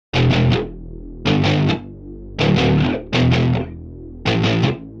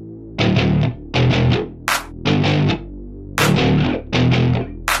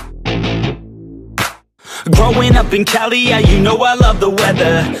Growing up in Cali, yeah, you know I love the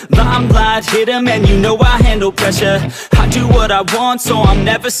weather. Limelight hit 'em and you know I handle pressure. I do what I want, so I'm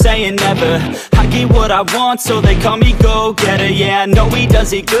never saying never. I get what I want, so they call me go-getter. Yeah, I know he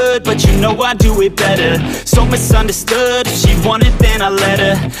does it good, but you know I do it better. So misunderstood, if she wanted then I let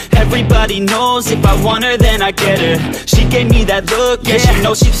her. Everybody knows if I want her then I get her. She gave me that look, yeah, she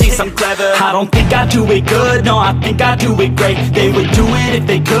knows she thinks I'm clever. I don't think I do it good, no, I think I do it great. They would do it if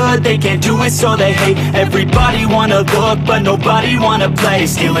they could, they can't do it so they hate. Everybody wanna look, but nobody wanna play.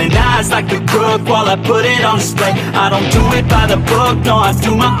 Stealing eyes like a crook while I put it on display. I don't do it by the book, no, I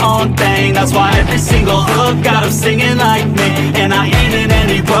do my own thing. That's why every single hook got 'em singing like me. And I ain't in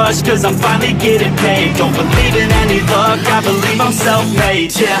any rush, cause I'm finally getting paid. Don't believe in any luck, I believe I'm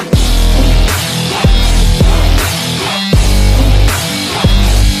self-made, yeah.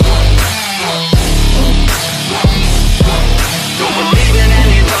 Don't believe in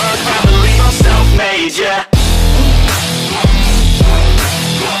any luck, I believe I'm self-made, yeah.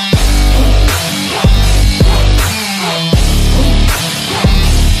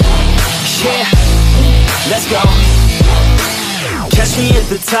 Yeah, let's go. Catch me at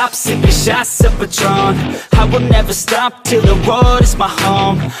the top, sipping shots of Patron. I will never stop till the road is my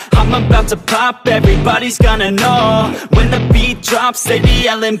home. I'm about to pop, everybody's gonna know. When the beat drops, they be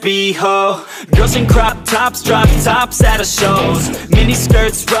yelling B-ho. Girls in crop tops, drop tops at our shows. Mini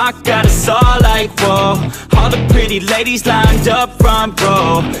skirts rock, got us all like whoa. All the pretty ladies lined up front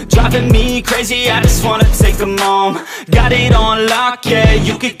row. Driving me crazy, I just wanna take them home. Got it on lock, yeah,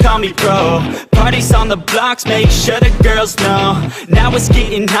 you could call me pro. Parties on the blocks, make sure the girls know. Now it's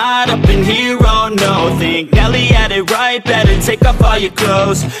getting hot up in here, oh no. Think Nelly had it right, better take off all your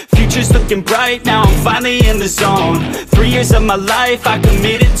clothes. Future's looking bright, now I'm finally in the zone. 3 years of my life, I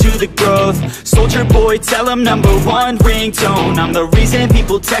committed to the growth. Soldier boy, tell him #1 ringtone. I'm the reason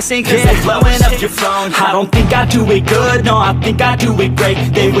people texting, cause they're blowing up your phone. I don't think I do it good, no, I think I do it great.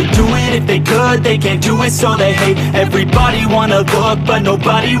 They would do it if they could, they can't do it so they hate. Everybody wanna look, but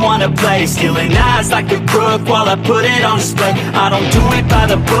nobody wanna play. Stealing eyes like a crook while I put it on display. I don't do it by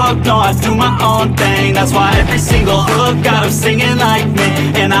the book, no, I do my own thing. That's why every single hook got 'em singing like me.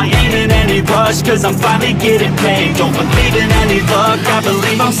 And I ain't in any rush, cause I'm finally getting paid. Don't believe in any luck, I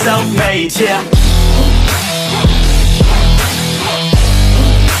believe I'm self-made, yeah.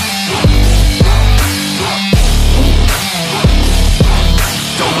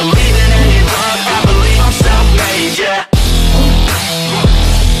 Don't believe in any luck, I believe I'm self-made, yeah.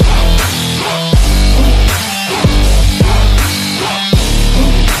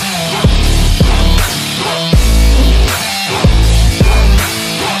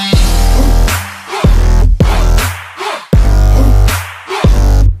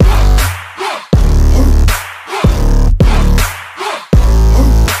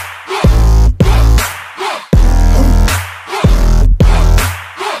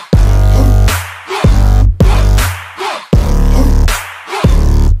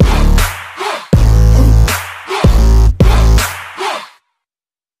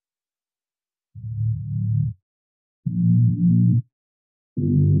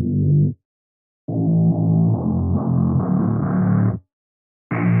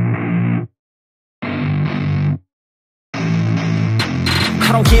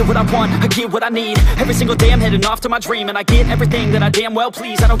 I don't get what I want, I get what I need. Every single day I'm heading off to my dream, and I get everything that I damn well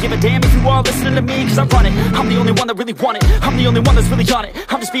please. I don't give a damn if you all listening to me, cause I run it. I'm the only one that really want it, I'm the only one that's really on it.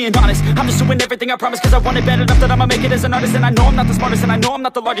 I'm just being honest, I'm just doing everything I promise, cause I want it bad enough that I'ma make it as an artist. And I know I'm not the smartest, and I know I'm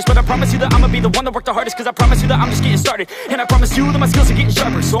not the largest, but I promise you that I'ma be the one that worked the hardest. Cause I promise you that I'm just getting started, and I promise you that my skills are getting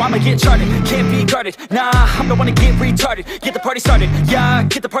sharper. So I'ma get charted, can't be guarded. Nah, I'm the one to get retarded. Get the party started, yeah,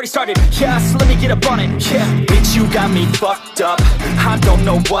 get the party started. Yeah, so let me get up on it, yeah. Bitch, you got me fucked up, I don't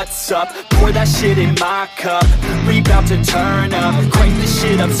know what's up. Pour that shit in my cup, we about to turn up. Crank this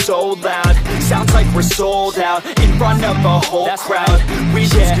shit up so loud, sounds like we're sold out in front of a whole crowd. We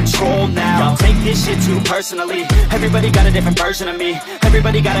lose control now, y'all take this shit too personally. Everybody got a different version of me,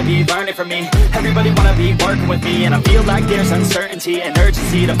 everybody gotta be learning from me. Everybody wanna be working with me, and I feel like there's uncertainty and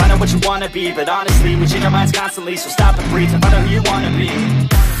urgency to find out what you wanna be. But honestly, we change our minds constantly, so stop and breathe and find out who you wanna be.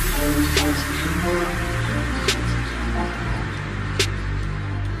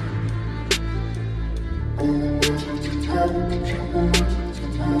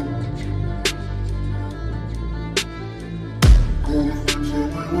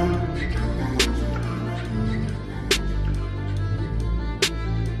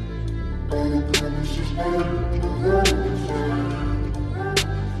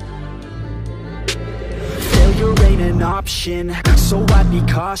 Failure ain't ain't an option, so I'd be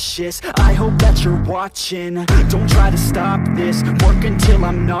cautious. I hope that you're watching. Don't try to stop this, work until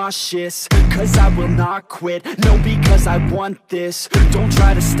I'm nauseous. Cause I will not quit, no, because I want this. Don't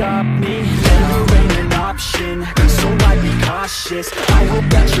try to stop me, failure ain't an option, so I'd be cautious. I hope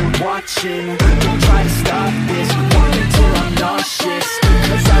that you're watching. Don't try to stop this, work until I'm nauseous.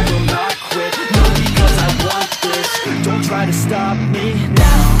 Cause I will not quit, no, because I want this. Don't try to stop me now.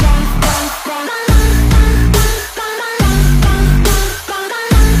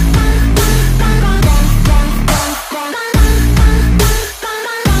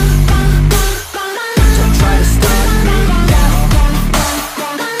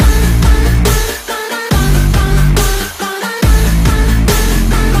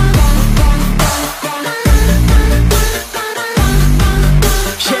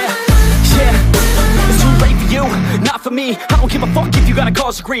 Me, I don't give a fuck if you got a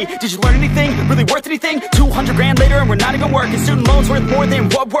college degree. Did you learn anything? Really worth anything? 200 grand later and we're not even working. Student loans worth more than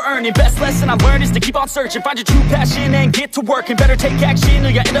what we're earning. Best lesson I learned is to keep on searching. Find your true passion and get to work. And better take action or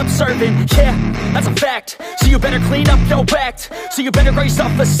you end up serving. Yeah, that's a fact. So you better clean up your act. So you better grow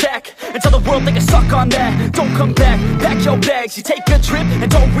yourself a sack and tell the world they can suck on that. Don't come back, pack your bags. You take a trip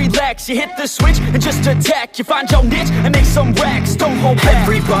and don't relax. You hit the switch and just attack. You find your niche and make some racks. Don't hold back.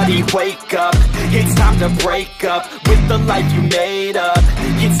 Everybody wake up, it's time to break up with the life you made up.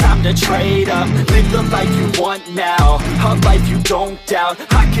 It's time to trade up, live the life you want now, a life you don't doubt.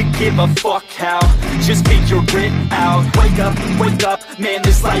 I could give a fuck how, just figure it out. Wake up, man,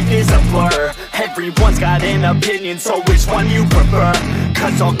 this life is a blur. Everyone's got an opinion, so which one you prefer?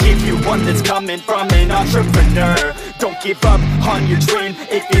 Cause I'll give you one that's coming from an entrepreneur. Don't give up on your dream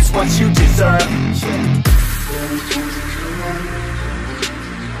if it's what you deserve.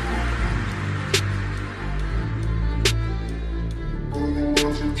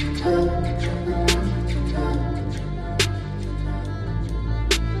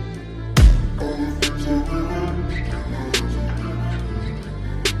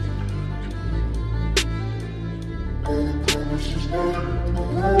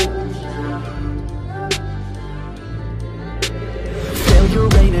 Failure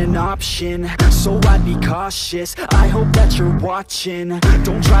ain't an option, so I'd be cautious. I hope that you're watching.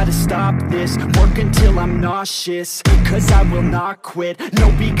 Don't try to stop this, work until I'm nauseous. Cause I will not quit,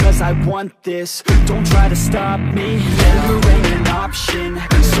 no, because I want this. Don't try to stop me, failure ain't an option,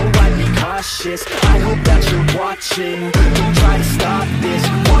 so I'd be cautious. I hope that you're watching. Don't try to stop this,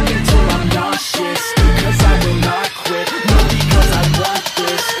 work until I'm nauseous. Cause I will not quit, no, because I want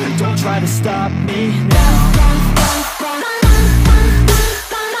this. Don't try to stop me now.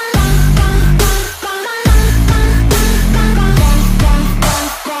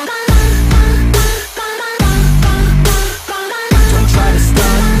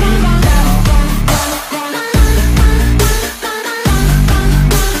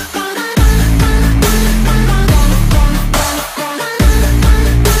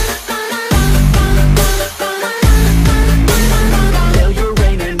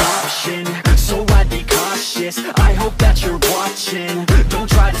 I hope that you're watching. Don't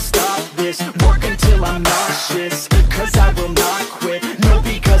try to stop this, work until I'm nauseous. Cause I will not quit, no,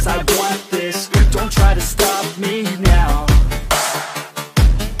 because I want this. Don't try to stop me now.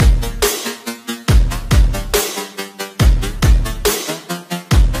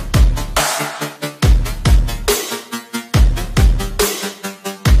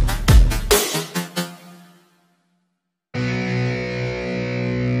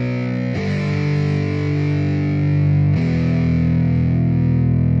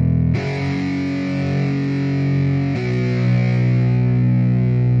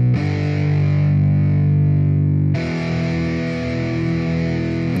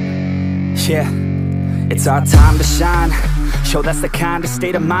 Yeah, it's our time to shine. Yo, that's the kind of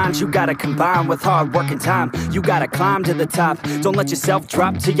state of mind you gotta combine with hard work and time. You gotta climb to the top. Don't let yourself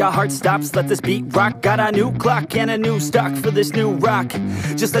drop till your heart stops. Let this beat rock. Got a new clock and a new stock for this new rock.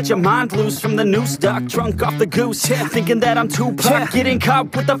 Just let your mind loose from the new stock. Drunk off the goose, thinking that I'm too pop. Getting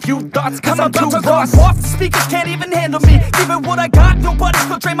caught with a few thoughts cause I'm too lost. Off the speakers can't even handle me. Give it what I got, nobody's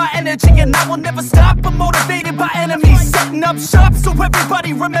gonna drain my energy. And I will never stop, I'm motivated by enemies. Setting up shop so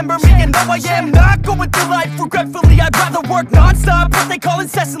everybody remember me. And no, I am not going through life regretfully. I'd rather work non-stop, what they call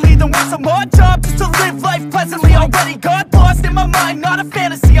incessantly, than work some odd job just to live life pleasantly. Already got lost in my mind, not a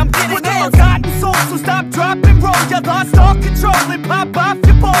fantasy, I'm getting with all forgotten souls, so stop, drop, and roll. You lost all control and pop off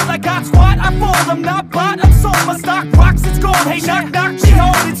your ball. I got squat, I fold, I'm not bought, I'm sold. My stock rocks, it's gold. Hey, knock, knock, she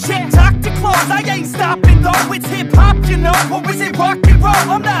holding shit, talk to close. cause I ain't stopping though. It's hip-hop, you know, or is it rock and roll?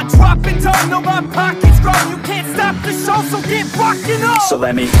 I'm not dropping down, no, my pocket's grow. You can't stop the show, so get rockin' on. So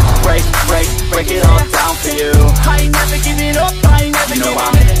let me break it all down for you. I ain't never giving up, I ain't never giving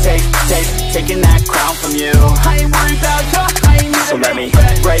up. Taking that crown from you. I ain't worried about you, I ain't never. So let me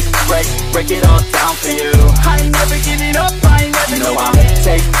break it all down for you. I ain't never giving up, I ain't never giving up.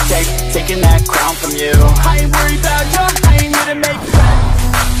 Taking that crown from you. I ain't worried about you, I ain't here to make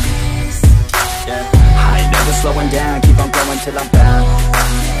friends. Yeah. I ain't never slowing down, keep on going till I'm found.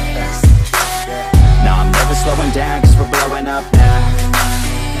 No, I'm never slowing down, cause we're blowing up now.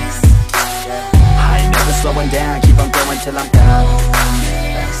 I ain't never slowing down, keep on going till I'm down.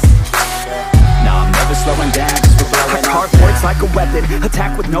 No, I'm never slowing down, cause we're blowing up. Hard words like a weapon,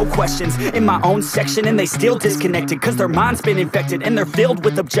 attack with no questions. In my own section and they still disconnected, cause their mind's been infected and they're filled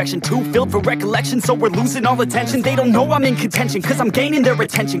with objection. Too filled for recollection, so we're losing all attention. They don't know I'm in contention, cause I'm gaining their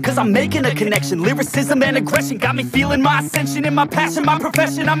attention, cause I'm making a connection. Lyricism and aggression got me feeling my ascension. In my passion, my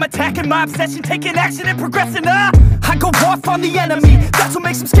profession, I'm attacking my obsession, taking action and progressing. I go off on the enemy, that's what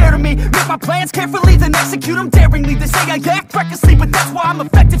makes them scared of me. Make my plans carefully, then execute them daringly. They say I act recklessly, but that's why I'm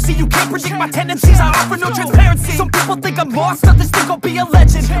effective. See, you can't predict my tendencies, I offer no transparency. Some people think I'm lost, others think I'll be a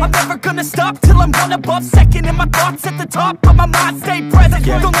legend. I'm never gonna stop till I'm one above second. And my thoughts at the top, but my mind stay present.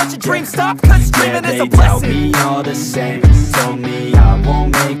 Don't let your dreams stop, cause dreaming is a blessing. They tell me all the same, told me I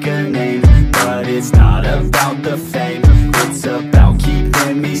won't make a name, but it's not about the fame, it's about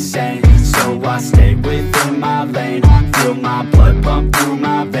keeping me sane. So I stay within my lane, feel my blood pump through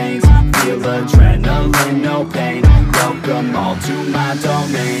my veins, feel adrenaline, no pain, welcome all to my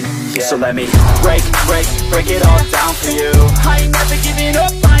domain. Yeah. So let me break it all down for you. I ain't never giving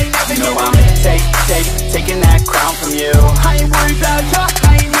up, I ain't never giving up. I'm taking that crown from you. I ain't worried about you,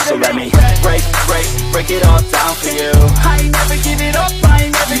 I ain't never. So let me break it all down for you. I ain't never giving up, I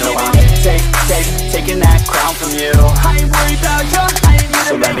ain't never giving up. I'm taking that crown from you. I ain't worried about you, I ain't never.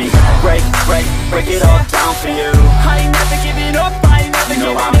 So let me break it all down for you. I ain't never giving up, I ain't never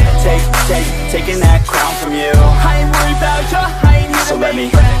giving up. I'm taking that crown from you. I ain't worried about you, I ain't never. So let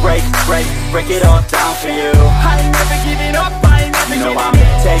me break it all down for you. I ain't never giving up, I ain't never giving up.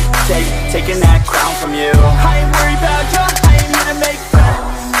 I'm taking that crown from you. I ain't worried about you, I ain't here to make friends.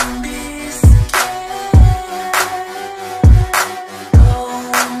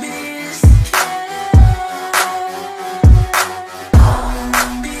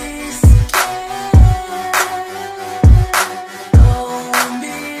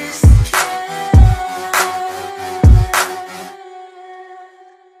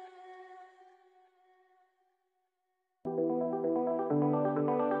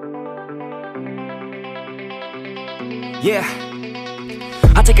 Yeah,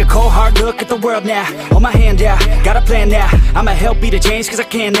 I take a cold hard look at the world now. Hold my hand out, got a plan now. I'ma help be the change cause I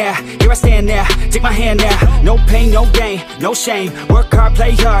can now. Here I stand now, take my hand now. No pain, no gain, no shame. Work hard,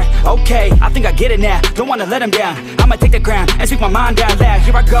 play hard, okay. I think I get it now, don't wanna let them down. I'ma take the crown and speak my mind out loud.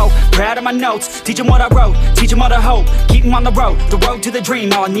 Here I go, proud of my notes. Teach them what I wrote, teach them all the hope. Keep them on the road to the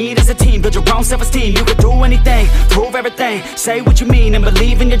dream. All I need is a team, build your own self-esteem. You can do anything, prove everything. Say what you mean and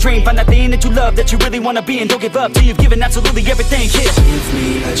believe in your dream. Find that thing that you love, that you really wanna be. And don't give up till you've given absolutely everything. Yeah. Give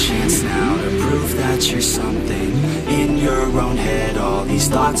me a chance now to prove that you're something. In your own head, all these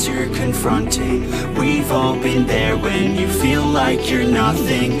thoughts you're confronting. We've all been there when you feel like you're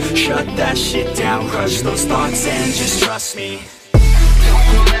nothing. Shut that shit down, crush those thoughts and just trust me.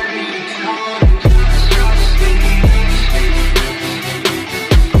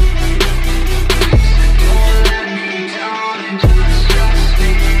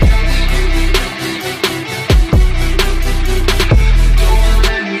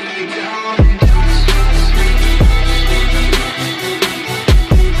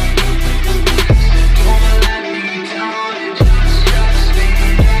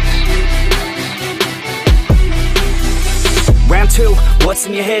 What's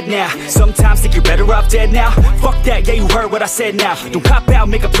in your head now? Sometimes think you're better off dead now. Fuck that, yeah, you heard what I said now. Don't cop out,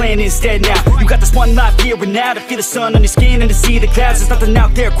 make a plan instead now. You got this one life here and now, to feel the sun on your skin and to see the clouds. There's nothing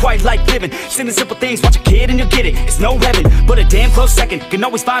out there quite like living. Sending simple things, watch a kid and you'll get it. It's no heaven, but a damn close second. Can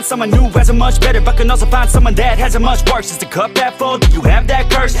always find someone new who has it much better, but can also find someone that has it much worse. Is the cup that full? Do you have that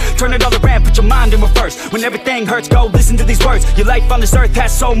curse? Turn it all around, put your mind in reverse. When everything hurts, go listen to these words. Your life on this earth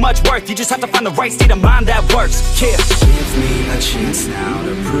has so much worth. You just have to find the right state of mind that works. Yeah. Give me a chance now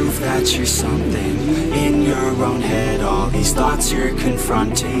to prove that you're something. In your own head, all these thoughts you're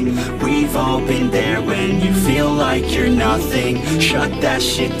confronting. We've all been there when you feel like you're nothing. Shut that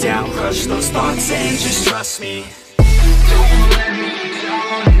shit down, crush those thoughts and just trust me. Don't let me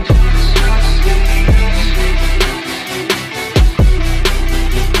down, just trust me.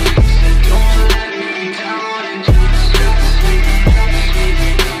 Don't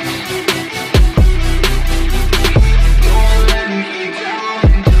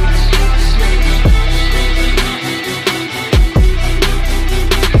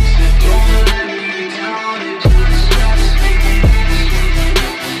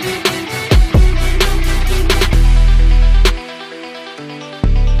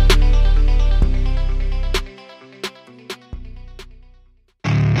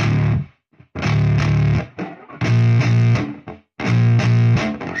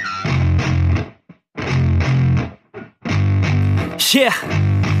Yeah,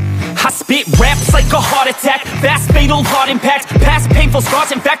 I spit raps like a heart attack, fast fatal heart impact, past painful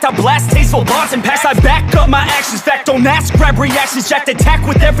scars. In fact, I blast tasteful bars and packs. I back up my actions, fact don't ask, grab reactions, jacked attack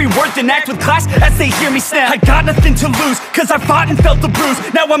with every word, then act with class as they hear me snap. I got nothing to lose, cause I fought and felt the bruise.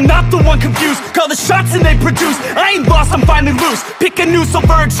 Now I'm not the one confused, call the shots and they produce. I ain't lost, I'm finally loose, pick a new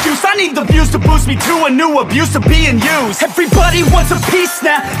silver excuse. I need the views to boost me to a new abuse of being used. Everybody wants a piece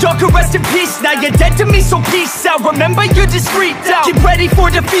now, y'all can rest in peace now. You're dead to me, so peace out, remember you're discreet out. Get ready for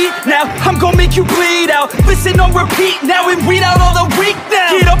defeat now, I'm gon' make you bleed out. Listen on repeat now and weed out all the weak now.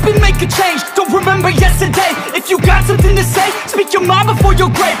 Get up and make a change, don't remember yesterday. If you got something to say, speak your mind before your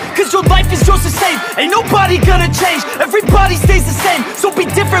grave, cause your life is yours to save. Ain't nobody gonna change, everybody stays the same. So be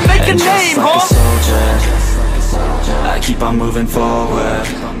different, make a name, like a soldier, I keep on moving forward,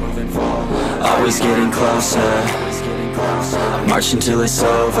 always getting closer, march until it's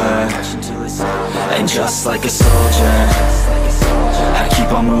over. And just like a soldier, I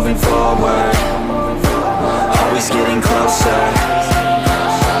keep on moving forward, always getting closer,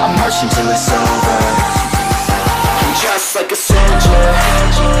 I'm marching till it's over. And just like a soldier,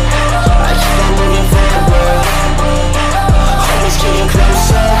 I keep on moving forward, always getting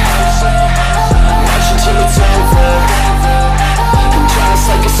closer, I'm marching till it's over. And just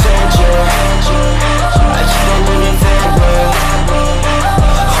like a soldier, I keep on moving forward,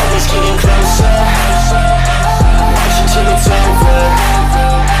 always getting closer, I'm marching till it's over.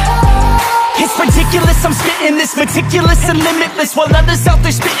 It's ridiculous, I'm spitting this meticulous and limitless, while others out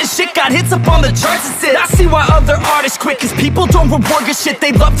there spitting shit got hits up on the charts and shit. I see why other artists quit, cause people don't reward good shit.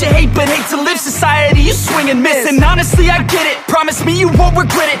 They love to hate but hate to live. Society, you swing and miss. And honestly, I get it, promise me you won't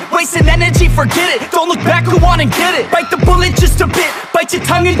regret it. Wasting energy, forget it, don't look back, go on and get it. Bite the bullet just a bit, bite your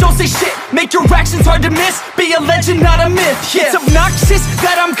tongue and don't say shit. Make your actions hard to miss, be a legend, not a myth. Yeah. It's obnoxious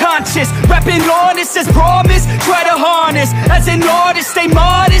that I'm conscious, rapping honest as promise. Try to harness, as an artist, stay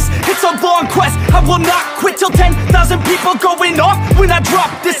modest. It's a long quest, I will not quit till 10,000 people going off when I drop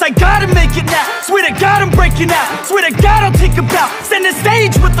this. I gotta make it now, swear to God I'm breaking out. Swear to God I'll take a bow, stand the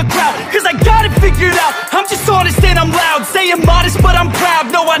stage with the crowd, cause I got it figured out. I'm just honest and I'm loud, saying modest but I'm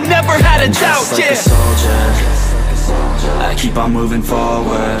proud. No, I never had a doubt, just like a soldier, I keep on moving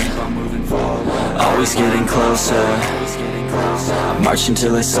forward, always getting closer, I'm marching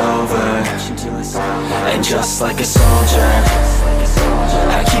till it's over. And just like a soldier,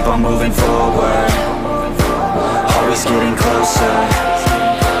 I keep on moving forward, always getting closer,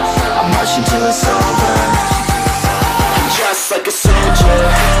 I'm marching till it's over. And just like a soldier,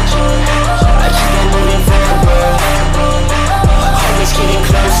 I keep on moving forward, always getting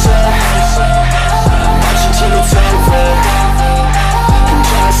closer, I'm marching till it's over. And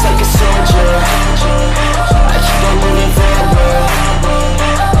just like a soldier, I keep on moving forward,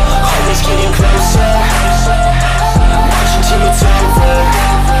 always getting closer, I'm marching till it's over.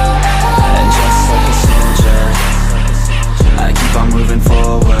 And just like a soldier, I keep on moving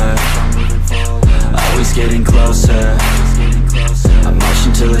forward, always getting closer, I'm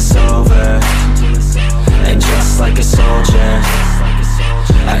marching till it's over. And just like a soldier,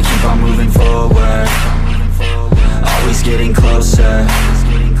 I keep on moving forward, always getting closer,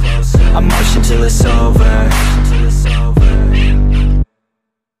 I'm marching till it's over.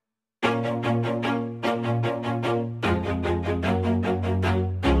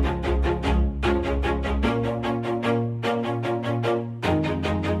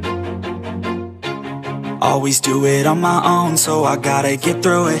 Always do it on my own, so I gotta get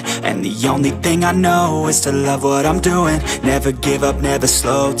through it. And the only thing I know is to love what I'm doing. Never give up, never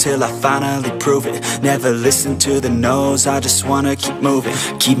slow, till I finally prove it. Never listen to the no's, I just wanna keep moving.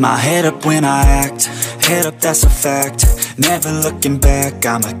 Keep my head up when I act, head up, that's a fact. Never looking back,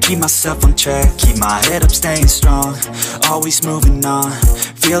 I'ma keep myself on track. Keep my head up, staying strong, always moving on.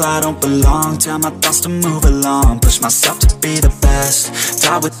 Feel I don't belong, tell my thoughts to move along. Push myself to be the best,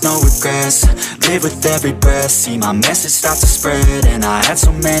 die with no regrets. Live with every breath, see my message start to spread. And I had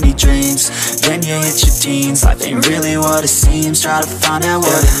so many dreams, then you hit your teens. Life ain't really what it seems, try to find out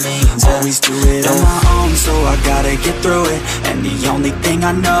what it means. Always do it on my own, so I gotta get through it. And the only thing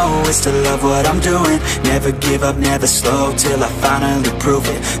I know is to love what I'm doing. Never give up, never slow, till I finally prove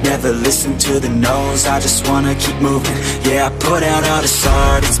it. Never listen to the no's, I just wanna keep moving. Yeah, I put out all this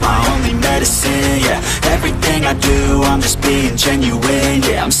art, it's my only medicine. Yeah, everything I do, I'm just being genuine.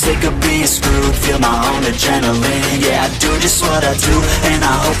 Yeah, I'm sick of being screwed, feel my own adrenaline. Yeah, I do just what I do, and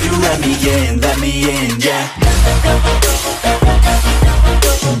I hope you let me in, yeah.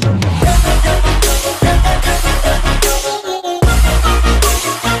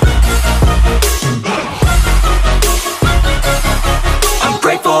 I'm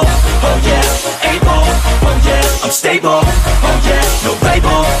grateful, oh yeah, able, oh yeah, I'm stable, oh yeah,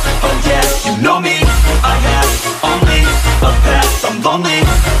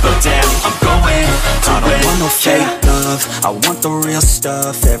 love, I want the real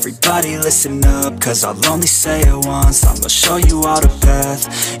stuff. Everybody listen up, cause I'll only say it once. I'm gonna show you all the path.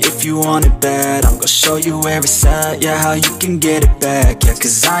 If you want it bad, I'm gonna show you where it's at. Yeah, how you can get it back. Yeah,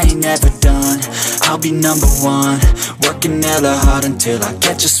 cause I ain't never done. I'll be number one, working hella hard until I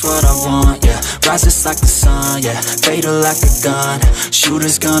get just what I want. Yeah, rises like the sun, yeah, fatal like a gun.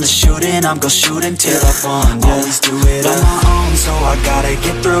 Shooter's gonna shoot and I'm gonna shoot until I won. Yeah, always do it on my own, so I gotta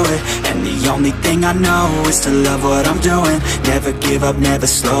get through it. And the only thing I know is to love what I'm doing. Never give up, never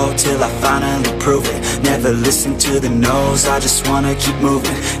slow, till I finally prove it. Never listen to the no's, I just wanna keep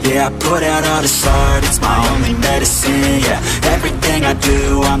moving. Yeah, I put out all this art, it's my only medicine. Yeah, everything I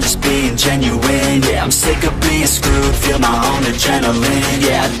do, I'm just being genuine. Yeah, I'm sick of being screwed, feel my own adrenaline.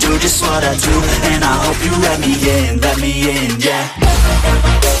 Yeah, I do just what I do, and I hope you let me in, yeah.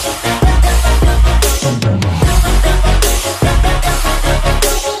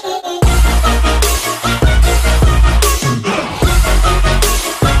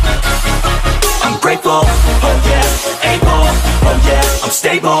 Grateful, oh yeah, able, oh yeah, I'm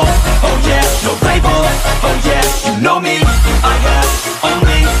stable, oh yeah, no label, oh yeah, you know me, I have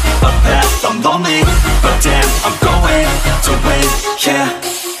only a path, I'm lonely, but damn, I'm going to win, yeah.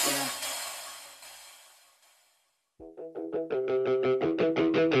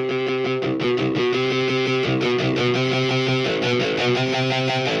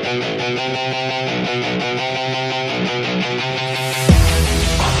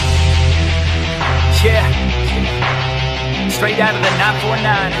 Yeah, straight out of the 949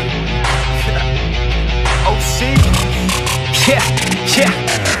 OC. Yeah,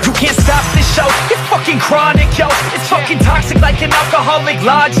 you can't stop this show, it's fucking chronic, yo. It's fucking toxic like an alcoholic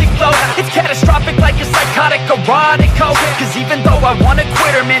logic flow. It's catastrophic like a psychotic erotico. Cause even though I wanna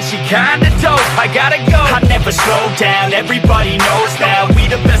quit her, man, she kinda dope. I gotta go, I never slow down, everybody knows now. We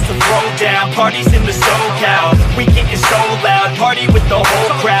the best to throw down, parties in the SoCal. We getting so loud, party with the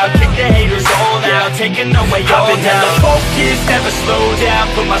whole crowd. Kick the haters all out, taking away all doubt. I've been hella focused, never slow down.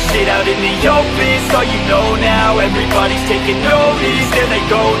 Put my shit out in the open, so you know now. Everybody's taking notice, there they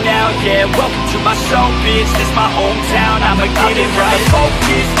go now. Yeah, welcome to my show, bitch, this my hometown. I'ma get it right.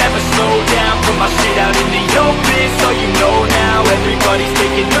 Focused, never slow down. Put my shit out in the open, so you know now. Everybody's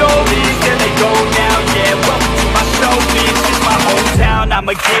taking notice, there they go now. Yeah, welcome to my show, bitch, this my hometown.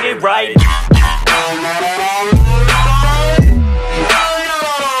 I'ma get it right.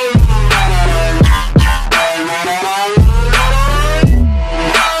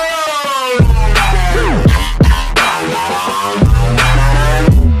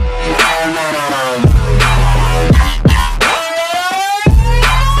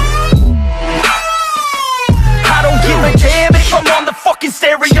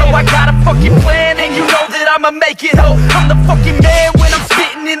 Stereo, I got a fucking plan, and you know that I'ma make it, ho. I'm the fucking man when I'm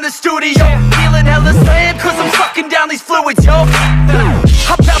spitting in the studio. Feeling hella slammed, cause I'm sucking down these fluids, yo.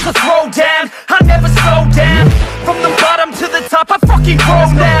 I'm about to throw down, I never slow down. From the bottom to the top, I fucking grow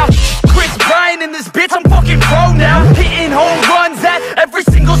now. Chris Bryant in this bitch, I'm fucking pro now. Hitting home runs at every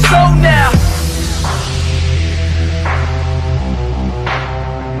single show now.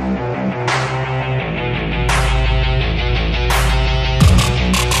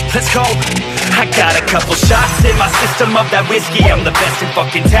 Let's go. I got a couple shots in my system of that whiskey. I'm the best in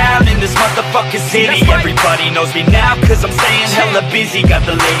fucking town, in this motherfucking city. Everybody knows me now, cause I'm staying hella busy. Got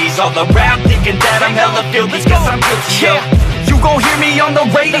the ladies all around thinking that I'm hella filthy, cause I'm guilty, yo. You gon' hear me on the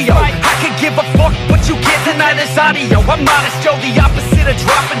radio. I could give a fuck what you get tonight is audio. I'm modest, yo, the opposite of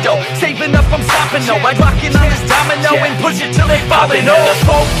dropping dough. Saving up, I'm stopping, no. I rockin' on this domino and push it till they fallin', no.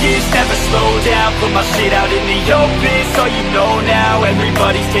 Focus, never slow down. Put my shit out in the open, so you know now.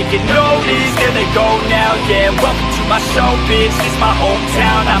 Everybody's taking notice, there they go now. Yeah, welcome to my show, bitch, this my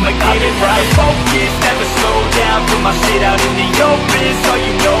hometown. I'ma get it right. Focus, never slow down. Put my shit out in the open, so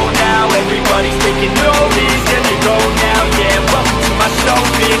you know now. Everybody's taking notice, there they go now. Yeah, welcome to my show,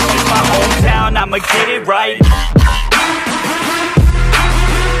 bitch, this my hometown. I'ma get it right.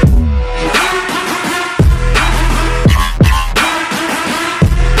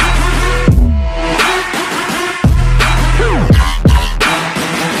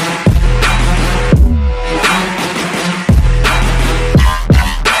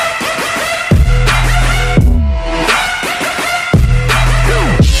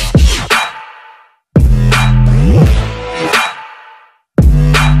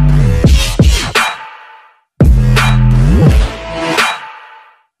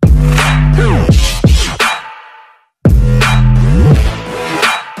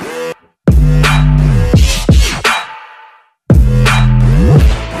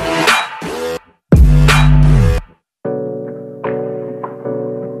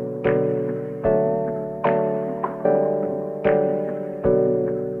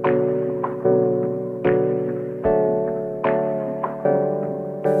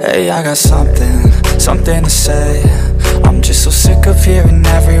 Hey, I got something to say. I'm just so sick of hearing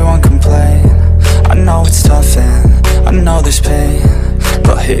everyone complain. I know it's tough and I know there's pain,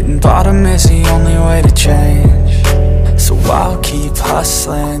 but hitting bottom is the only way to change. So I'll keep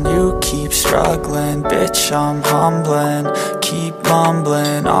hustling, you keep struggling. Bitch, I'm humbling, keep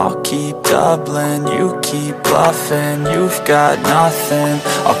mumbling. I'll keep doubling, you keep bluffing. You've got nothing,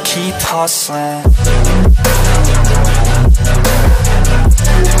 I'll keep hustling.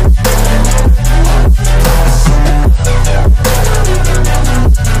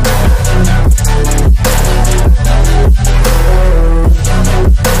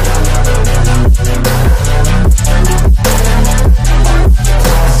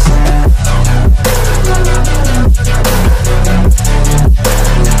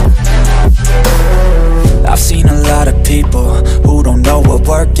 I've seen a lot of people who don't know what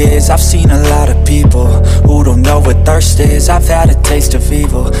work is. I've seen a lot of people who don't know what thirst is. I've had a taste of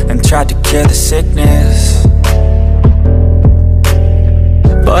evil and tried to cure the sickness,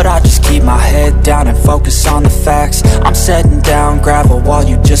 but I just keep my head down and focus on the facts. I'm setting down gravel while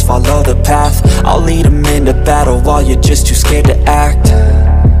you just follow the path. I'll lead them into battle while you're just too scared to act.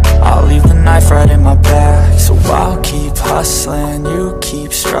 I'll leave the knife right in my back. So I'll keep hustling, you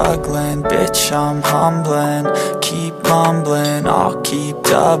keep struggling. Bitch, I'm humbling, keep mumbling. I'll keep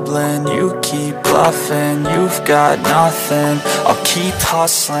doubling, you keep bluffing. You've got nothing, I'll keep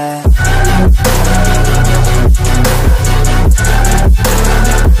hustling.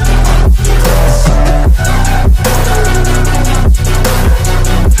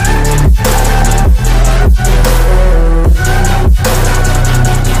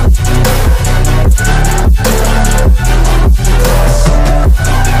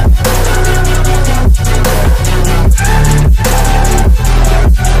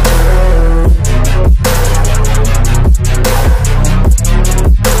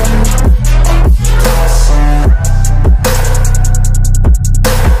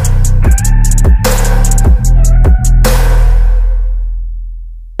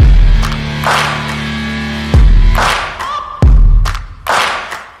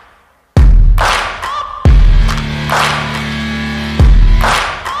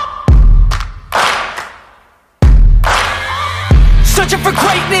 Searching for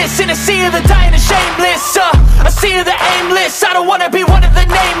greatness in a sea of the dying and shameless, a sea of the aimless. I don't wanna be one of the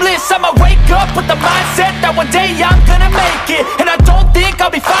nameless. I'ma wake up with the mindset that one day I'm gonna make it, and I don't think I'll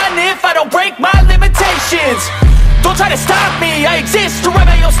be fine if I don't break my limitations. Don't try to stop me, I exist to write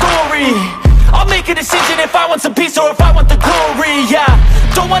my own story. I'll make a decision if I want some peace or if I want the glory. Yeah,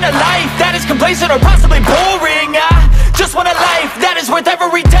 don't want a life that is complacent or possibly boring. I just want a life that is worth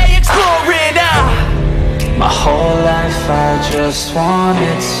every day exploring. My whole life I just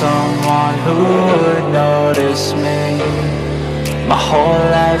wanted someone who would notice me. My whole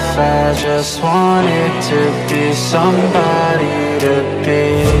life I just wanted to be somebody to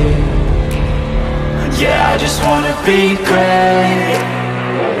be. Yeah, I just wanna be great.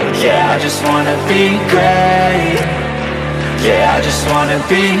 Yeah, I just wanna be great. Yeah, I just wanna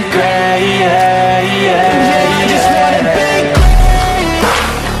be great. Yeah, I just wanna be great.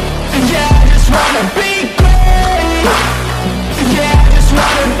 Yeah, I just wanna be great. Yeah, I just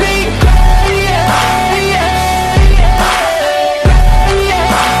wanna be great.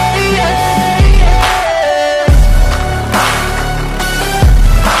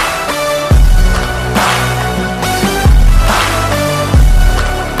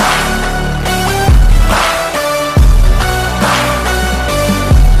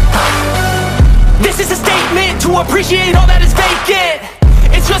 This is a statement to appreciate all that is vacant.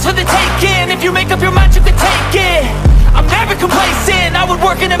 It's just for the taking. If you make up your mind, you can take it. I'm never complacent, I would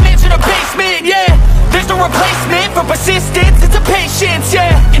work in a mansion or basement, yeah. There's no replacement for persistence, it's a patience,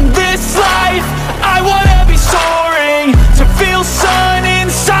 yeah. In this life, I wanna be soaring, to feel sun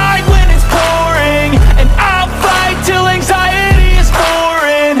inside when it's pouring. And I'll fight till anxiety is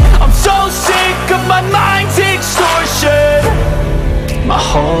foreign. I'm so sick of my mind's extortion. My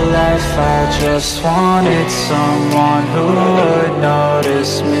whole life I just wanted someone who would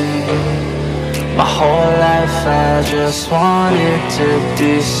notice me. My whole life I just wanted to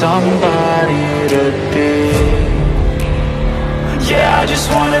be somebody to be. Yeah, I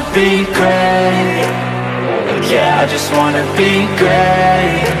just wanna be great. Yeah, I just wanna be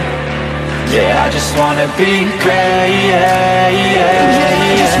great. Yeah, I just wanna be great. Yeah,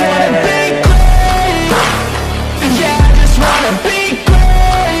 I just wanna be great. Yeah, I just wanna be great.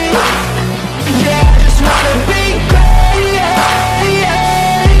 Yeah, I just wanna be great.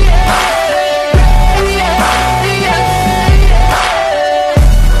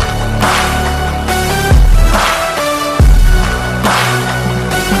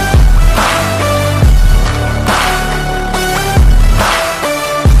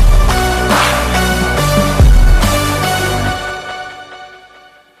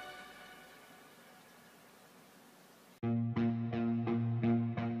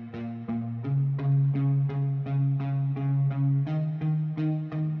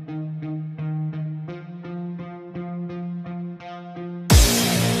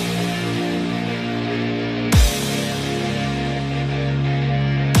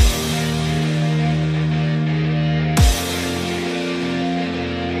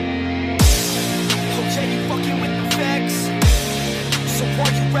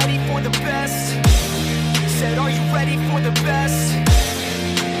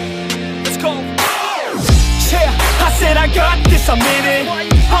 go. Yeah, I said I got this, I'm in it.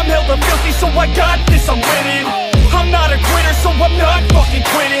 I'm hella filthy, so I got this, I'm winning. I'm not a quitter, so I'm not fucking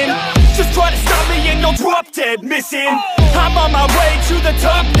quitting. Just try to stop me and you'll drop dead missing. I'm on my way to the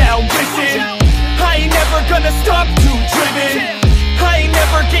top now, listen. I ain't never gonna stop, too driven. I ain't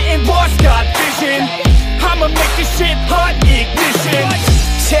never getting lost, got vision. I'ma make this shit hot, ignition.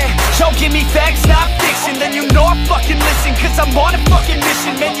 Yeah, y'all give me facts, not fiction. Then you know I fucking listen, cause I'm on a fucking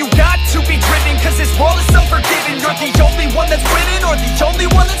mission. Man, you got to be driven, cause this world is unforgiving. You're the only one that's winning, or the only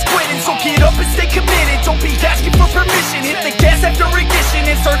one that's quitting. So get up and stay committed, don't be asking for permission. Hit the gas after ignition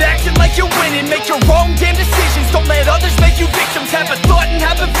and start acting like you're winning. Make your own damn decisions, don't let others make you victims. Have a thought and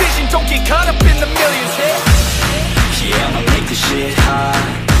have a vision, don't get caught up in the millions. Yeah, I'ma make this shit hot.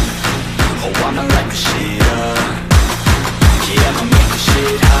 Oh, I'ma light this shit up. Yeah, I'ma make this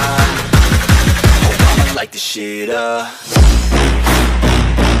shit hot. Oh, I'ma light this shit up.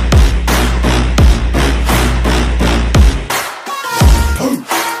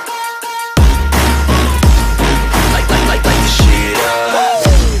 Light this shit up.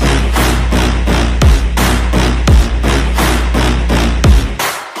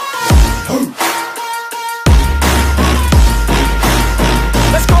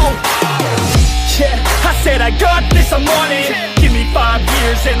 Let's go. Yeah, I said I got this, I'm on it. Give me 5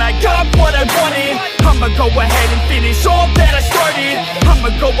 years and I got what I wanted. I'ma go ahead and finish all that I started. I'ma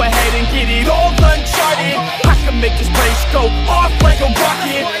go ahead and get it all uncharted. I can make this place go off like a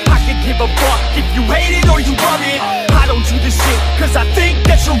rocket. I can give a fuck if you hate it or you love it. I don't do this shit cause I think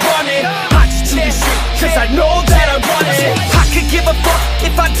that you're on it. I just do this shit cause I know that I want it. I could give a fuck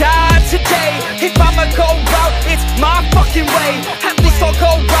if I died today. If I'ma go out, it's my fucking way. At least I'll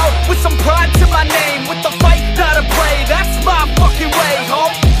go out with some pride to my name. With the fight, not a play, that's my fucking way,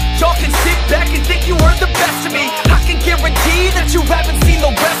 home. Y'all can sit back and think you heard the best of me. I can guarantee that you haven't seen the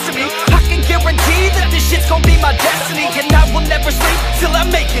rest of me. I can guarantee that this shit's gonna be my destiny. And I will never sleep till I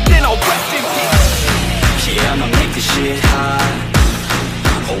make it, then I'll rest in peace. Yeah, I'ma make this shit hot.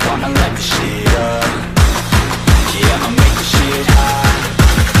 Oh, I'ma light this shit up. Yeah, I'ma make this shit hot.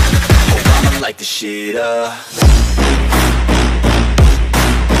 Oh, I'ma light this shit up.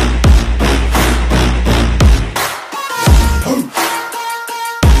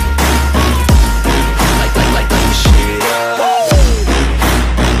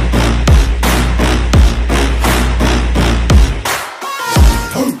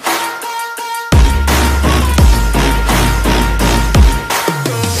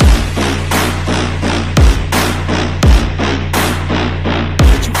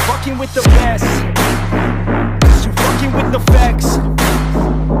 With the best, you fucking with the facts.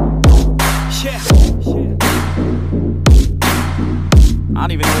 Yeah. I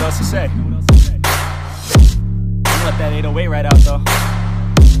don't even know what else to say. I'm gonna let that 808 right out though.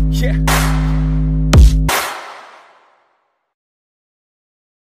 Yeah.